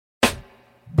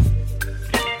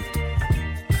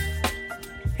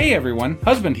Hey everyone,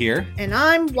 husband here. And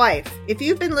I'm wife. If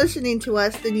you've been listening to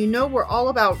us, then you know we're all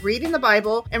about reading the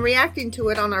Bible and reacting to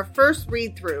it on our first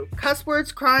read-through. Cuss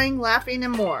words, crying, laughing,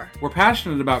 and more. We're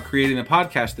passionate about creating a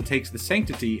podcast that takes the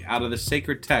sanctity out of the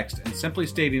sacred text and simply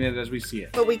stating it as we see it.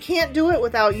 But we can't do it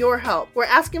without your help. We're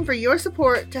asking for your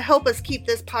support to help us keep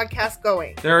this podcast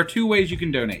going. There are two ways you can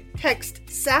donate. Text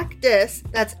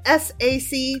SACDIS, that's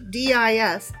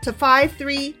SACDIS, to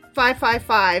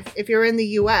 53555 if you're in the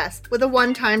U.S. with a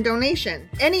one-time donation.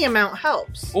 Any amount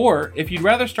helps. Or, if you'd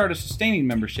rather start a sustaining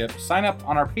membership, sign up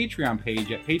on our Patreon page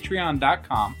at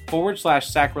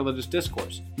patreon.com/sacrilegious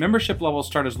discourse. Membership levels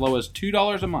start as low as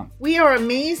 $2 a month. We are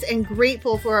amazed and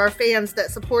grateful for our fans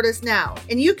that support us now,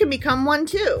 and you can become one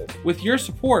too. With your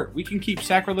support, we can keep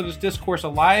Sacrilegious Discourse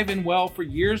alive and well for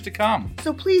years to come.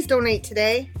 So please donate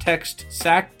today. Text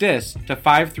SACDIS to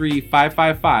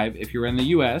 53555 if you're in the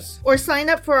U.S. Or sign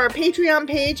up for our Patreon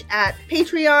page at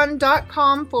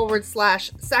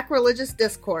patreon.com/sacrilegious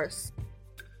discourse.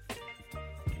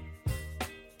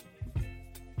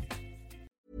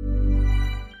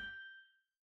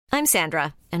 I'm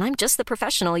Sandra, and I'm just the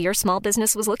professional your small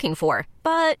business was looking for.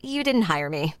 But you didn't hire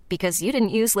me because you didn't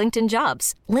use LinkedIn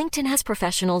Jobs. LinkedIn has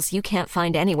professionals you can't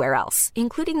find anywhere else,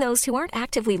 including those who aren't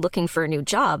actively looking for a new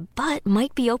job, but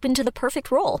might be open to the perfect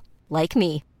role, like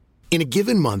me. In a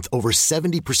given month, over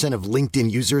 70% of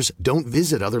LinkedIn users don't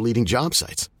visit other leading job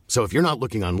sites. So if you're not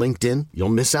looking on LinkedIn, you'll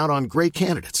miss out on great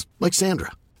candidates like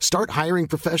Sandra. Start hiring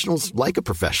professionals like a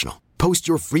professional. Post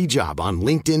your free job on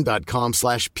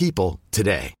linkedin.com/people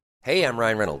today. Hey, I'm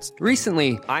Ryan Reynolds.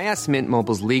 Recently, I asked Mint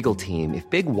Mobile's legal team if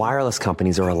big wireless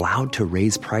companies are allowed to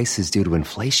raise prices due to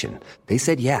inflation. They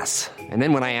said yes. And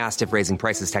then when I asked if raising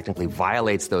prices technically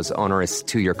violates those onerous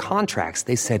two-year contracts,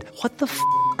 they said, "What the f***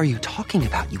 are you talking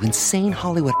about, you insane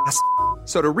Hollywood ass?"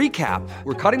 So to recap,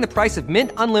 we're cutting the price of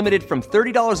Mint Unlimited from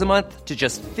 $30 a month to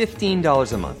just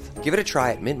 $15 a month. Give it a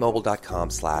try at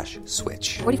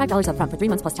mintmobile.com/switch. $45 up front for 3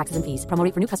 months plus taxes and fees. Promo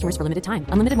rate for new customers for limited time.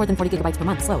 Unlimited more than 40 gigabytes per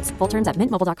month. Slows full terms at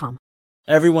mintmobile.com.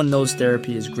 Everyone knows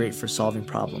therapy is great for solving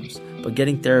problems, but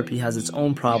getting therapy has its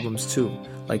own problems too,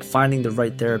 like finding the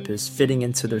right therapist, fitting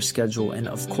into their schedule, and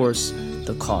of course,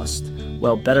 the cost.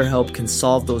 Well, BetterHelp can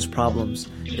solve those problems.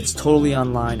 It's totally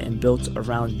online and built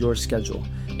around your schedule.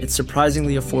 It's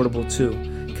surprisingly affordable too.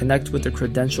 Connect with a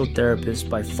credentialed therapist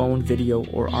by phone, video,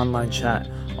 or online chat,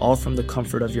 all from the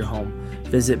comfort of your home.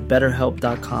 Visit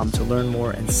BetterHelp.com to learn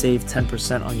more and save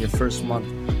 10% on your first month.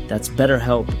 That's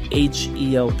BetterHelp,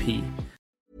 H-E-L-P.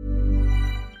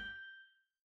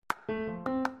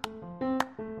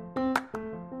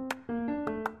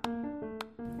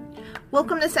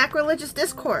 Welcome to Sacrilegious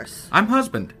Discourse. I'm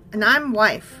husband. And I'm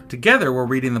wife. Together, we're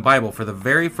reading the Bible for the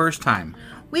very first time.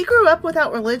 We grew up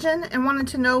without religion and wanted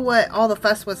to know what all the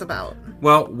fuss was about.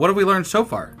 Well, what have we learned so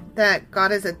far? That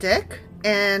God is a dick,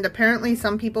 and apparently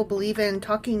some people believe in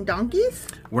talking donkeys?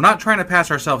 We're not trying to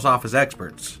pass ourselves off as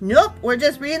experts. Nope, we're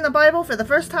just reading the Bible for the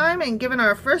first time and giving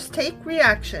our first take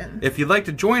reaction. If you'd like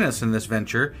to join us in this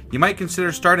venture, you might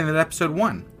consider starting at episode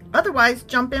 1. Otherwise,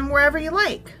 jump in wherever you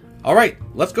like. All right,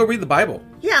 let's go read the Bible.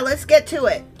 Yeah, let's get to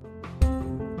it.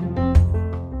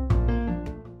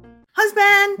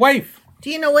 Husband! Wife! Do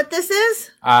you know what this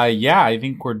is? Yeah, I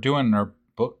think we're doing our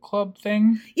book club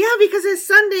thing. Yeah, because it's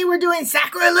Sunday, we're doing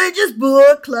Sacrilegious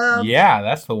Book Club. Yeah,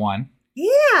 that's the one.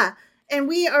 Yeah, and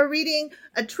we are reading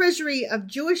a treasury of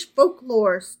Jewish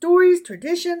folklore, stories,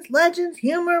 traditions, legends,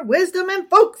 humor, wisdom, and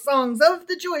folk songs of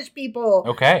the Jewish people.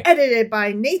 Okay. Edited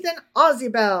by Nathan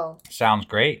Ozibel. Sounds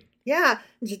great. Yeah,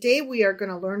 and today we are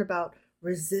going to learn about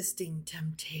resisting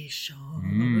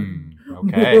temptation.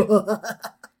 Okay.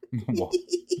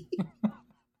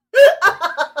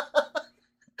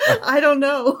 I don't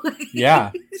know.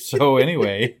 Yeah. So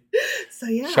anyway. So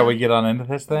yeah. Shall we get on into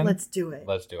this then? Let's do it.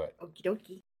 Let's do it. Okie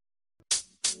dokie.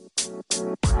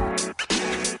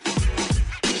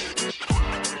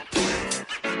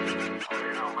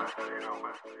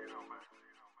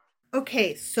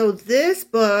 Okay, so this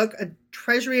book, A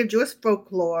Treasury of Jewish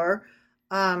Folklore,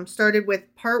 started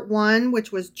with part 1,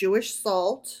 which was Jewish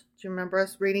Salt. Do you remember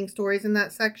us reading stories in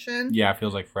that section? Yeah, it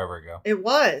feels like forever ago. It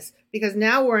was, because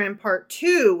now we're in part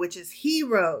 2, which is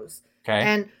Heroes. Okay.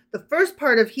 And the first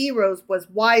part of Heroes was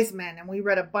Wise Men, and we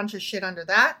read a bunch of shit under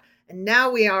that. And now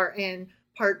we are in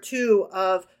part 2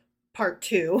 of part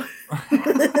 2,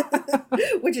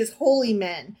 which is Holy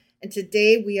Men. And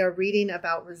today we are reading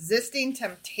about resisting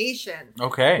temptation.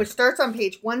 Okay. Which starts on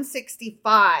page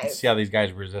 165. Let's see how these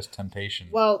guys resist temptation.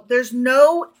 Well, there's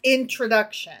no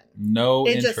introduction. No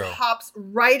it intro. It just hops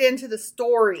right into the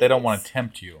story. They don't want to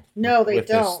tempt you. No, they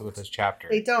don't. With this chapter.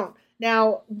 They don't.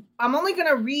 Now, I'm only going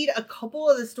to read a couple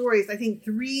of the stories. I think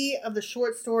 3 of the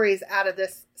short stories out of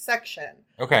this section.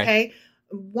 Okay.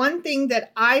 One thing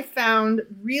that I found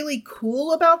really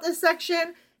cool about this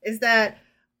section is that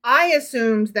I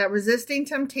assumed that resisting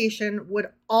temptation would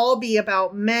all be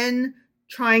about men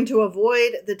trying to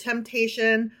avoid the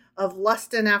temptation of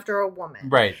lusting after a woman.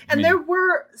 Right. And there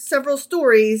were several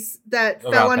stories that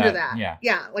fell under that. Yeah.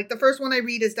 Yeah. Like the first one I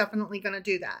read is definitely going to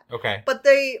do that. Okay. But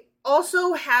they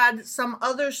also had some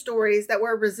other stories that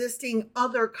were resisting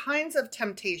other kinds of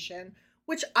temptation,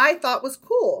 which I thought was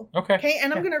cool. Okay.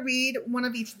 And I'm going to read one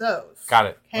of each of those. Got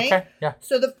it. Okay. Yeah.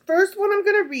 So the first one I'm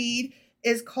going to read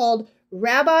is called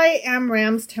Rabbi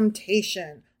Amram's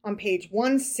Temptation on page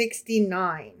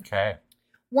 169. Okay.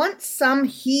 Once some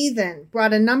heathen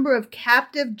brought a number of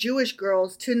captive Jewish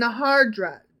girls to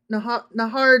Nahardea.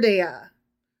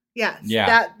 Yes.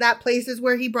 Yeah. That place is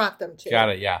where he brought them to. Got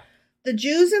it. Yeah. The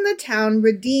Jews in the town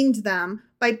redeemed them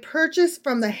by purchase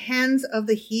from the hands of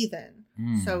the heathen.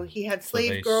 So he had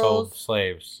slave girls. Sold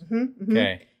slaves.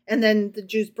 Okay. And then the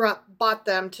Jews bought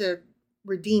them to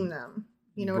redeem them.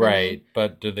 You know what I mean? Right.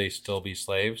 But do they still be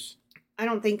slaves? I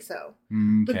don't think so.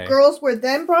 Okay. The girls were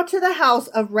then brought to the house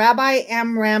of Rabbi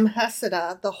Amram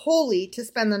Heseda, the holy, to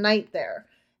spend the night there.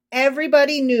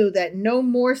 Everybody knew that no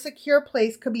more secure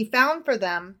place could be found for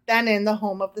them than in the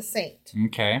home of the saint.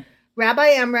 Okay. Rabbi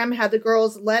Amram had the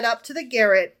girls led up to the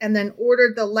garret and then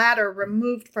ordered the ladder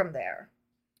removed from there.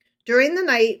 During the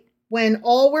night, when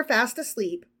all were fast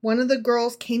asleep, one of the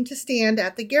girls came to stand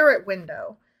at the garret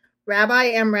window. Rabbi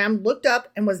Amram looked up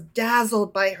and was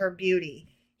dazzled by her beauty.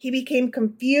 He became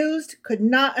confused, could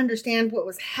not understand what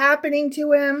was happening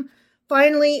to him.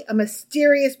 Finally, a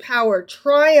mysterious power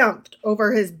triumphed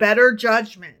over his better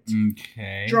judgment,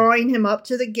 drawing him up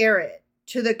to the garret,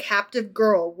 to the captive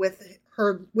girl with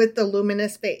the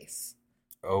luminous face.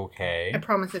 Okay. I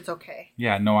promise it's okay.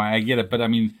 Yeah, no, I get it, but I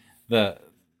mean,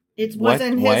 it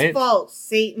wasn't his fault.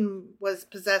 Satan was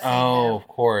possessing him. Oh, of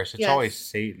course. It's always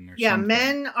Satan or something. Yeah,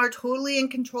 men are totally in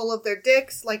control of their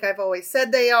dicks, like I've always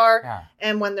said they are. Yeah.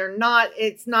 And when they're not,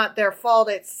 it's not their fault,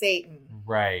 it's Satan.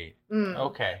 Right.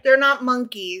 Okay. They're not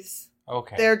monkeys.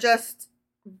 Okay. They're just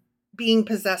being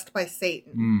possessed by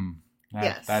Satan.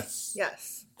 That's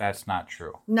not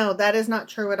true. No, that is not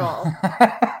true at all.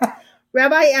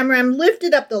 Rabbi Amram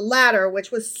lifted up the ladder,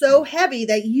 which was so heavy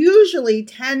that usually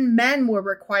 10 men were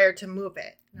required to move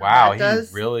it. Wow, he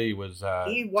really was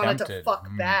he wanted tempted. to fuck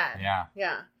bad.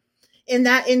 Yeah. In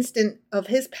that instant of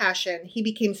his passion, he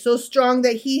became so strong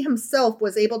that he himself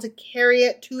was able to carry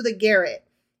it to the garret.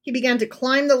 He began to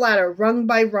climb the ladder rung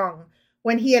by rung.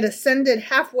 When he had ascended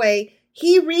halfway,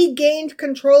 he regained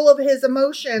control of his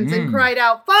emotions and cried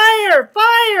out, "Fire!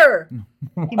 Fire!"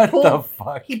 The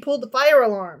fuck? He pulled the fire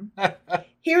alarm.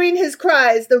 Hearing his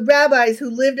cries, the rabbis who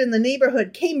lived in the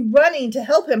neighborhood came running to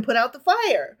help him put out the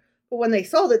fire. But when they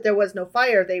saw that there was no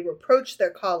fire, they reproached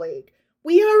their colleague.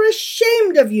 "We are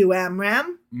ashamed of you,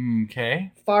 Amram."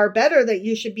 Okay. "Far better that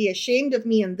you should be ashamed of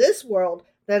me in this world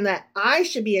than that I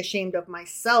should be ashamed of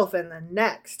myself in the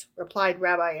next," replied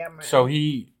Rabbi Amram. So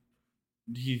he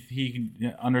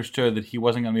understood that he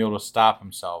wasn't going to be able to stop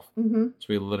himself. So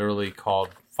he literally called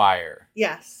fire.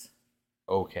 Yes.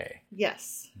 Okay.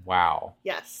 Yes. Wow.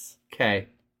 Yes. Okay.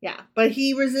 Yeah, but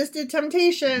he resisted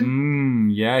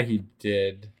temptation. Yeah, he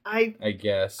did. I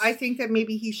guess. I think that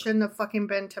maybe he shouldn't have fucking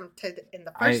been tempted in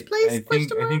the first place. I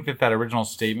think that original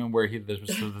statement where this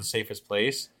was the safest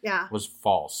place was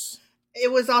false.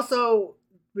 It was also,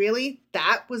 really?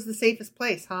 That was the safest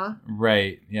place, huh?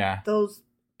 Right, yeah.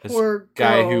 This poor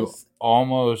guy girls who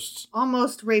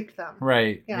almost raped them.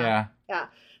 Right, yeah.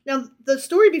 Now, the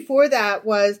story before that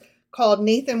was called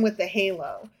Nathan with the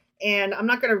Halo. And I'm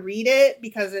not going to read it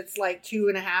because it's like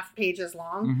 2.5 pages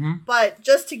long. But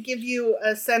just to give you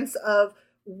a sense of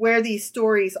where these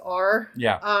stories are.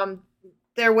 Yeah.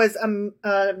 There was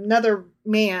another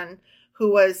man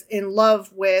who was in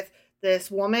love with this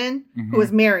woman who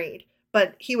was married.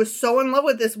 But he was so in love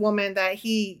with this woman that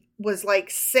he was like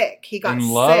sick. He got sick. In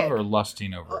love or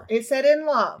lusting over her? It said in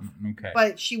love. Okay.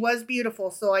 But she was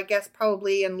beautiful. So I guess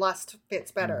probably in lust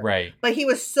fits better. Right. But he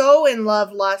was so in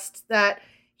lust that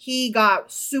he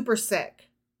got super sick.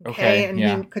 Okay. And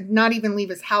he could not even leave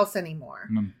his house anymore.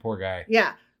 Poor guy.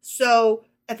 Yeah. So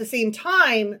at the same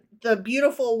time, the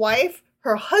beautiful wife,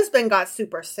 her husband got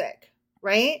super sick.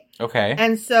 Right? Okay.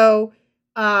 And so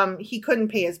he couldn't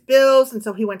pay his bills. And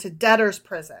so he went to debtor's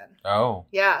prison. Oh.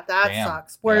 Yeah, that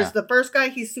sucks. Whereas the first guy,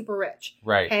 he's super rich.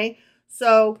 Right. Okay.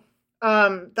 So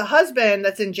the husband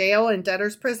that's in jail in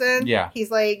debtor's prison, he's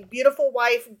like, beautiful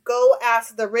wife, go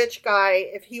ask the rich guy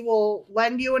if he will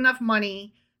lend you enough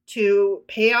money to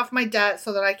pay off my debt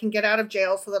so that I can get out of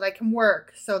jail, so that I can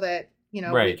work, so that,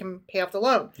 we can pay off the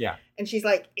loan. Yeah. And she's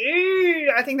like,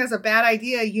 I think that's a bad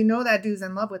idea. You know that dude's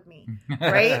in love with me,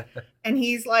 right? And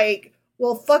he's like,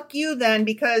 well, fuck you then,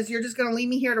 because you're just going to leave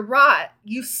me here to rot.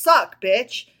 You suck,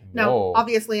 bitch. Now,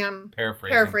 obviously, I'm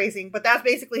paraphrasing, but that's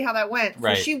basically how that went.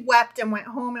 Right. So she wept and went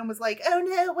home and was like, oh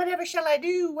no, whatever shall I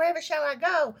do? Wherever shall I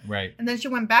go? Right. And then she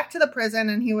went back to the prison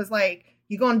and he was like,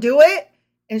 you going to do it?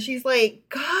 And she's like,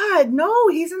 God, no,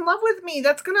 he's in love with me.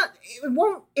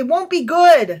 It won't be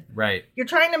good. Right. You're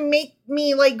trying to make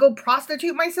me like go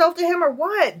prostitute myself to him or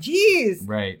what? Jeez.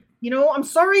 Right. I'm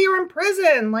sorry you're in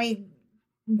prison. Like,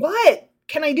 what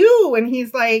can I do? And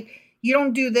he's like, you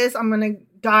don't do this, I'm going to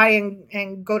die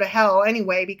and go to hell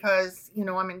anyway because,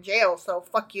 I'm in jail. So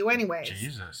fuck you anyways.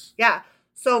 Jesus. Yeah.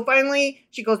 So finally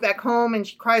she goes back home and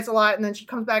she cries a lot. And then she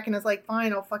comes back and is like,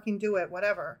 fine, I'll fucking do it.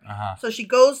 Whatever. Uh-huh. So she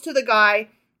goes to the guy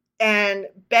and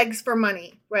begs for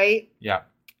money, right? Yeah.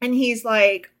 And he's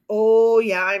like, oh,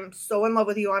 yeah, I'm so in love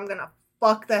with you. I'm going to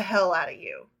fuck the hell out of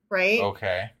you, right?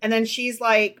 Okay. And then she's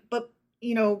like, but,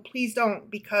 please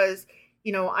don't because,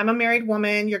 I'm a married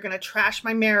woman. You're going to trash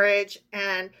my marriage.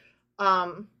 And,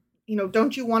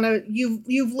 don't you want to,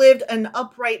 you've lived an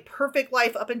upright, perfect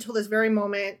life up until this very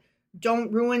moment.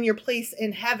 Don't ruin your place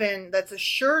in heaven that's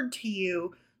assured to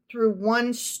you through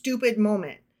one stupid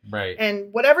moment. Right.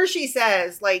 And whatever she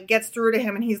says, like, gets through to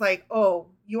him. And he's like, oh,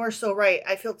 you are so right.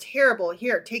 I feel terrible.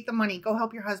 Here, take the money. Go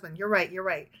help your husband. You're right.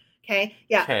 Okay?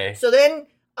 Yeah. Okay. So then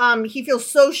he feels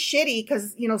so shitty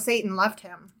because, Satan left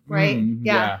him. Right?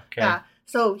 Yeah. Okay. Yeah.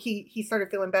 So he started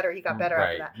feeling better. He got better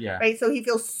after that. Yeah. Right? So he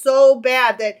feels so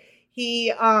bad that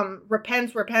he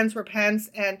repents,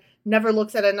 and never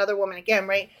looks at another woman again.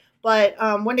 Right? But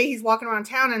one day he's walking around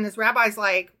town and this rabbi's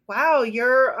like, wow,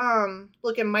 you're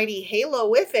looking mighty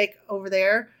halo-ific over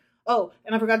there. Oh,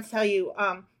 and I forgot to tell you,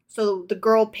 so the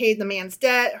girl paid the man's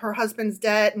debt, her husband's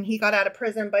debt, and he got out of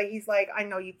prison, but he's like, I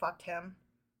know you fucked him.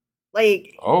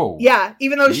 Like, oh, yeah,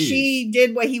 even though she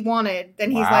did what he wanted, then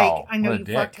he's like, I know you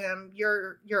fucked him.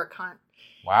 You're a cunt.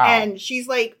 Wow. And she's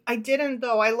like, I didn't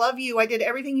though. I love you. I did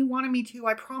everything you wanted me to.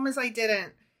 I promise I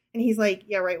didn't. And he's like,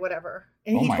 yeah, right, whatever.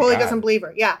 And he totally doesn't believe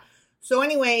her. Yeah. So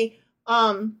anyway,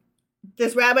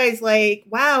 this rabbi's like,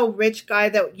 wow, rich guy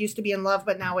that used to be in love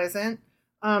but now isn't.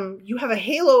 You have a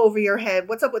halo over your head.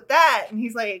 What's up with that? And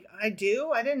he's like, I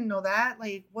do? I didn't know that.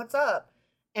 Like, what's up?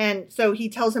 And so he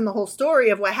tells him the whole story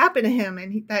of what happened to him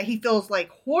and that he feels like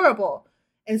horrible.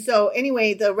 And so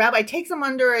anyway, the rabbi takes him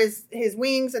under his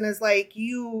wings and is like,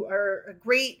 you are a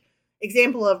great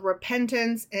example of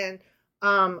repentance and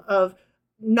of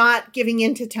not giving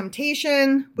in to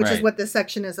temptation, which is what this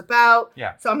section is about.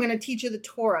 Yeah. So I'm going to teach you the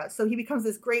Torah. So he becomes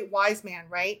this great wise man,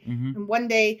 right? Mm-hmm. And one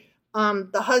day,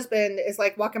 the husband is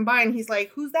like walking by and he's like,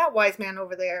 who's that wise man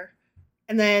over there?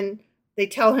 And then they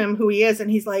tell him who he is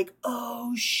and he's like,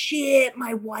 oh shit,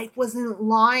 my wife wasn't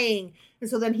lying. And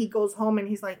so then he goes home and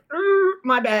he's like,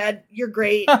 my bad, you're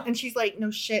great. And she's like, no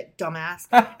shit, dumbass.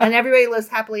 And everybody lives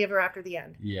happily ever after the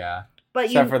end. Yeah. But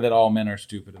except for that all men are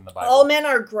stupid in the Bible. All men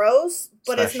are gross,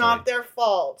 but it's not their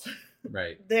fault.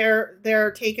 Right.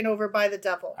 They're taken over by the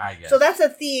devil. I guess. So that's a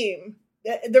theme.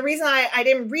 The reason I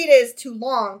didn't read it is too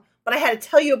long, but I had to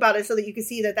tell you about it so that you can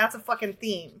see that that's a fucking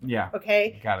theme. Yeah.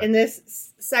 Okay? Got it. In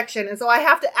this section. And so I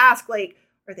have to ask, like,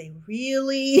 are they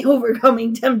really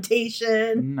overcoming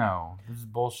temptation? No. This is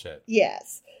bullshit.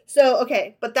 Yes. So,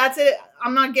 okay. But that's it.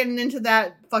 I'm not getting into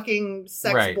that fucking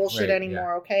sex bullshit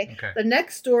anymore, okay? The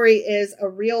next story is A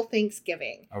Real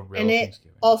Thanksgiving. And it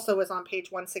also is on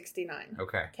page 169.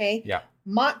 Okay? Yeah.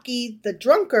 Motke the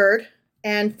Drunkard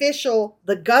and Fischel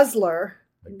the Guzzler.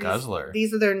 The Guzzler.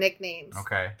 These are their nicknames.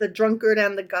 Okay. The Drunkard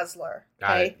and the Guzzler.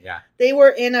 Got it. Yeah. They were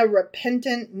in a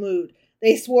repentant mood.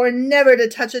 They swore never to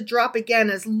touch a drop again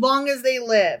as long as they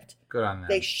lived. Good on them.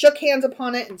 They shook hands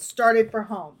upon it and started for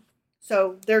home.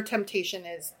 So their temptation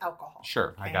is alcohol.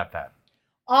 Sure, okay? I got that.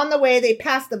 On the way, they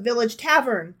passed the village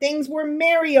tavern. Things were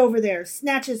merry over there.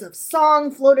 Snatches of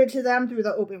song floated to them through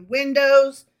the open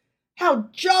windows. How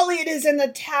jolly it is in the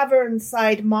tavern,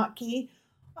 sighed Motke.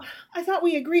 I thought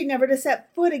we agreed never to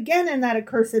set foot again in that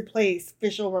accursed place,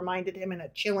 Fischel reminded him in a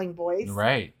chilling voice.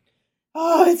 Right.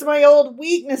 Oh, it's my old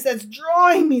weakness that's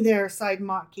drawing me there, sighed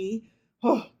Motke.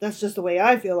 Oh, that's just the way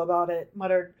I feel about it,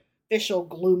 muttered Fischel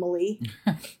gloomily.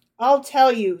 I'll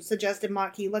tell you, suggested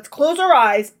Motke. Let's close our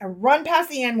eyes and run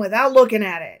past the end without looking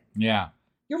at it. Yeah.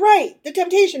 You're right. The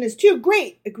temptation is too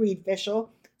great, agreed Fischel.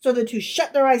 So the two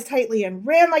shut their eyes tightly and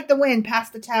ran like the wind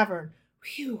past the tavern.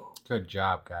 Phew. Good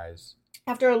job, guys.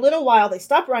 After a little while, they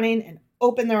stopped running and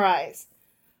opened their eyes.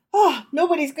 Oh,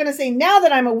 nobody's going to say now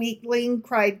that I'm a weakling,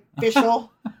 cried Fischel.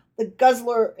 The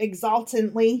guzzler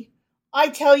exultantly. I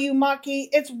tell you, Maki,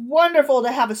 it's wonderful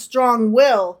to have a strong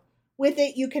will. With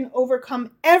it, you can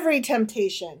overcome every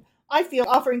temptation. I feel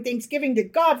offering thanksgiving to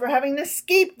God for having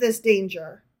escaped this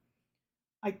danger.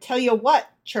 I tell you what,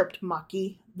 chirped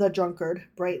Maki, the drunkard,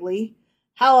 brightly.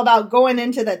 How about going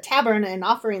into the tavern and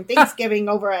offering thanksgiving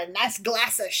over a nice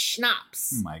glass of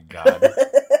schnapps? Oh my God.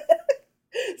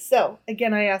 So,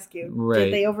 again, I ask you, Right.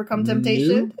 did they overcome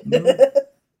temptation? Nope.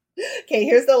 Okay,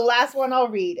 here's the last one I'll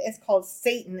read. It's called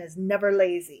Satan is Never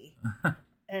Lazy.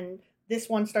 And this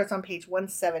one starts on page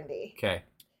 170. Okay.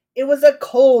 It was a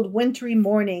cold, wintry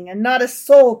morning, and not a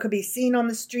soul could be seen on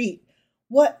the street.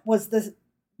 What was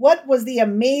the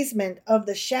amazement of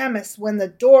the shamus when the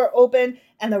door opened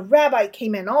and the rabbi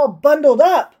came in all bundled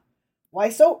up? Why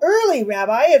so early,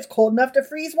 Rabbi? It's cold enough to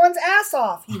freeze one's ass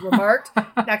off, he remarked.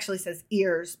 It actually says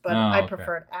ears, but I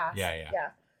preferred ass. Yeah.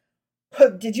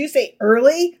 Did you say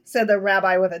early? Said the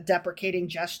rabbi with a deprecating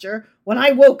gesture. When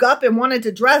I woke up and wanted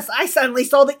to dress, I suddenly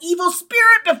saw the evil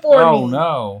spirit before me. Oh,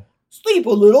 no. Sleep a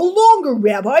little longer,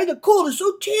 Rabbi. The cold is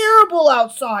so terrible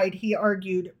outside, he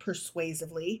argued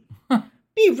persuasively.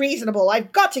 Be reasonable.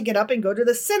 I've got to get up and go to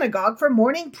the synagogue for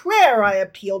morning prayer, I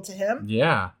appealed to him.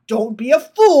 Yeah. Don't be a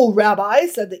fool, Rabbi,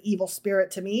 said the evil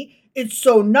spirit to me. It's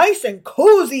so nice and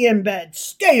cozy in bed.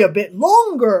 Stay a bit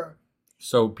longer.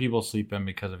 So people sleep in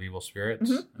because of evil spirits?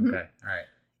 Mm-hmm. Okay. All right.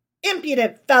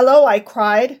 Impudent fellow, I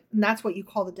cried. And that's what you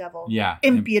call the devil. Yeah.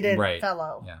 Impudent right.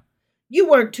 fellow. Yeah. You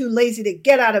weren't too lazy to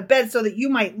get out of bed so that you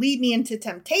might lead me into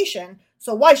temptation.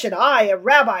 So why should I, a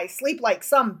rabbi, sleep like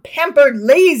some pampered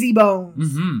lazybones?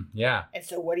 Mm-hmm. Yeah. And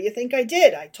so what do you think I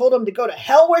did? I told him to go to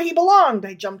hell where he belonged.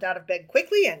 I jumped out of bed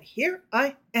quickly, and here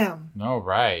I am. All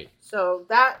right. So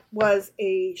that was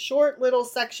a short little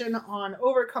section on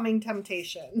overcoming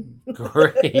temptation.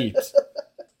 Great.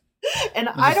 And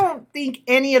I don't think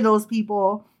any of those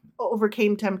people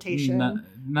overcame temptation.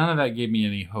 None of that gave me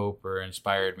any hope or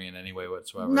inspired me in any way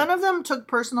whatsoever. None of them took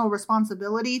personal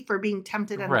responsibility for being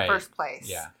tempted in the first place.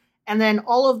 Yeah. And then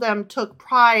all of them took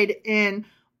pride in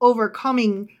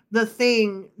overcoming the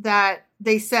thing that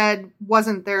they said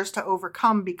wasn't theirs to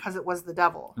overcome because it was the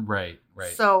devil. Right.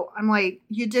 So I'm like,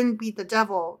 you didn't beat the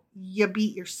devil, you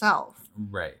beat yourself.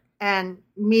 Right. And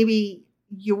maybe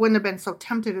you wouldn't have been so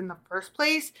tempted in the first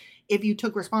place if you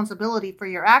took responsibility for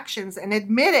your actions and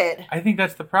admitted. I think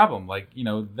that's the problem. Like,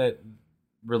 that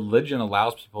religion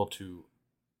allows people to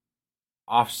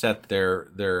offset their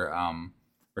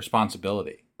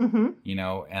responsibility,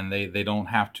 and they don't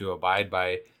have to abide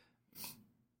by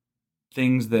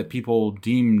things that people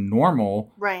deem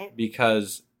normal, right?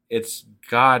 Because it's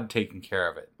God taking care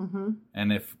of it. Mm-hmm.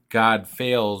 And if God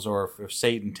fails or if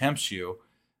Satan tempts you,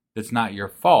 it's not your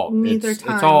fault.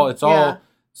 It's all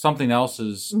something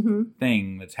else's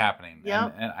thing that's happening.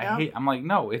 Yep. And I'm like,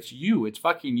 no, it's you. It's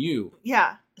fucking you.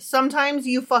 Yeah. Sometimes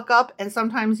you fuck up and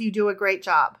sometimes you do a great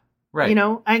job. Right.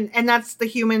 And that's the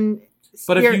human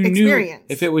but if you experience.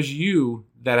 If it was you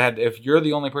if you're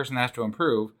the only person that has to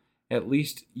improve, at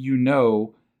least you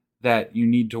know that you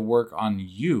need to work on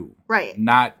you. Right.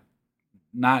 Not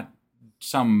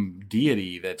some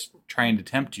deity that's trying to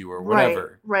tempt you or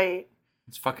whatever. Right.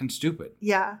 It's fucking stupid.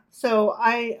 Yeah. So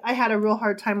I had a real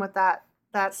hard time with that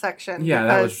section. Yeah,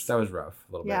 that was rough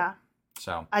a little bit. Yeah.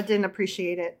 So I didn't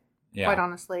appreciate it, quite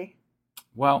honestly.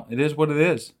 Well, it is what it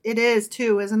is. It is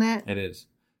too, isn't it? It is.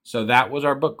 So that was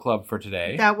our book club for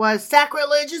today. That was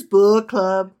Sacrilegious Book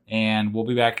Club. And we'll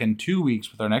be back in 2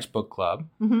 weeks with our next book club.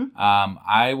 Mm-hmm.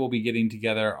 I will be getting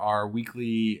together our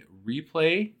weekly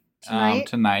replay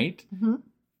tonight. Mm-hmm.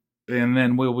 And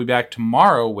then we'll be back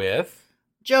tomorrow with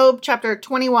Job chapter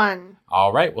 21.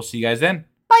 All right. We'll see you guys then.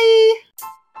 Bye.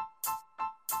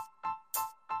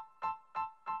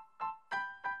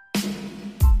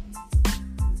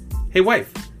 Hey,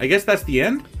 wife. I guess that's the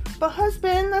end? But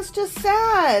husband, that's just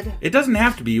sad. It doesn't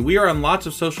have to be. We are on lots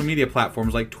of social media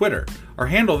platforms like Twitter. Our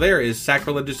handle there is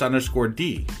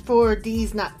sacrilegious_D. For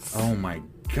D's nuts. Oh my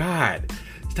God.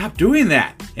 Stop doing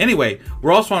that. Anyway,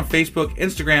 we're also on Facebook,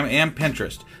 Instagram, and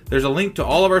Pinterest. There's a link to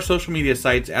all of our social media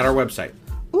sites at our website.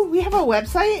 Ooh, we have a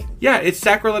website? Yeah, it's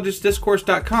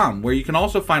sacrilegiousdiscourse.com, where you can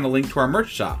also find a link to our merch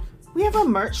shop. We have a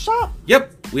merch shop?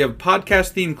 Yep. We have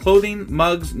podcast-themed clothing,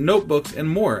 mugs, notebooks, and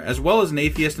more, as well as an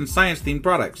atheist and science-themed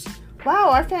products.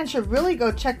 Wow, our fans should really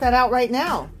go check that out right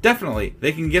now. Definitely.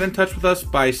 They can get in touch with us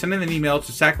by sending an email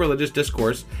to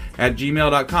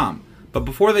sacrilegiousdiscourse@gmail.com. But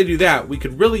before they do that, we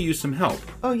could really use some help.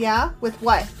 Oh yeah? With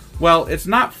what? Well, it's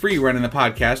not free running the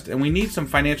podcast, and we need some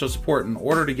financial support in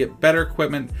order to get better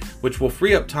equipment, which will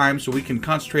free up time so we can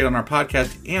concentrate on our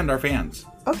podcast and our fans.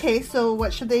 Okay, so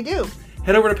what should they do?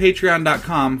 head over to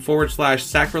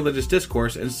patreon.com/sacrilegious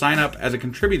discourse and sign up as a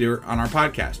contributor on our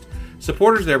podcast.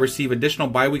 Supporters there receive additional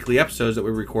bi-weekly episodes that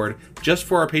we record just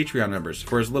for our Patreon members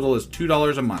for as little as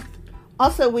 $2 a month.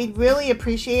 Also, we'd really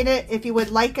appreciate it if you would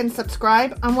like and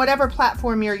subscribe on whatever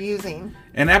platform you're using.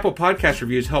 And Apple Podcast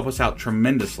reviews help us out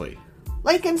tremendously.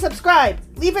 Like and subscribe.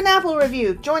 Leave an Apple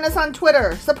review. Join us on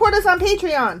Twitter. Support us on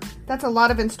Patreon. That's a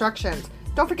lot of instructions.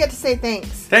 Don't forget to say thanks.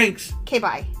 Thanks. Okay,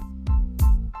 bye.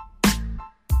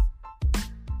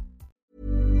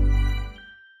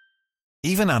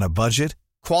 Even on a budget,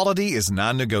 quality is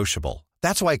non-negotiable.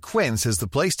 That's why Quince is the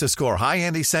place to score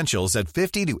high-end essentials at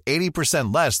 50 to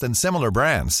 80% less than similar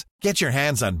brands. Get your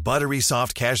hands on buttery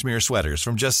soft cashmere sweaters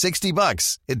from just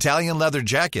 $60, Italian leather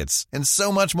jackets, and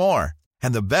so much more.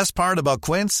 And the best part about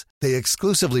Quince, they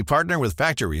exclusively partner with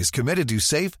factories committed to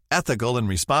safe, ethical, and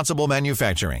responsible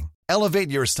manufacturing.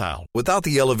 Elevate your style without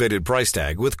the elevated price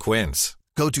tag with Quince.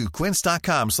 Go to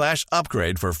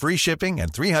quince.com/upgrade for free shipping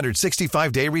and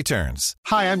 365-day returns.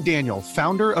 Hi, I'm Daniel,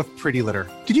 founder of Pretty Litter.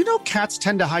 Did you know cats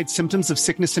tend to hide symptoms of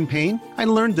sickness and pain? I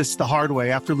learned this the hard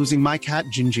way after losing my cat,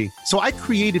 Gingy. So I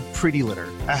created Pretty Litter,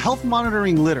 a health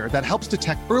monitoring litter that helps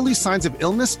detect early signs of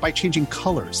illness by changing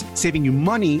colors, saving you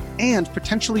money and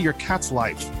potentially your cat's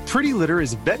life. Pretty Litter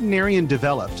is veterinarian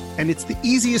developed, and it's the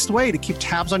easiest way to keep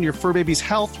tabs on your fur baby's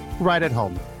health right at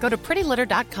home. Go to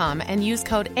prettylitter.com and use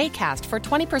code ACAST for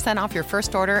 20% off your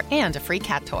first order and a free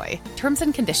cat toy. Terms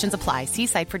and conditions apply. See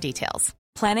site for details.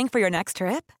 Planning for your next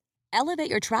trip? Elevate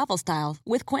your travel style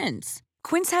with Quince.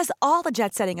 Quince has all the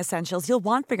jet-setting essentials you'll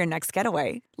want for your next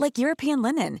getaway, like European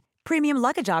linen, premium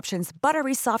luggage options,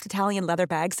 buttery soft Italian leather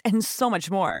bags, and so much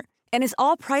more. And is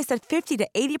all priced at 50 to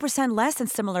 80% less than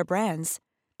similar brands.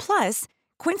 Plus,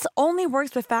 Quince only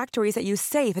works with factories that use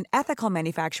safe and ethical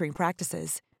manufacturing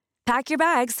practices. Pack your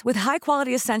bags with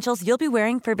high-quality essentials you'll be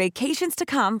wearing for vacations to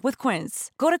come with Quince.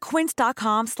 Go to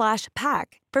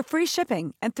quince.com/pack for free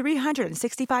shipping and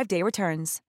 365-day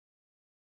returns.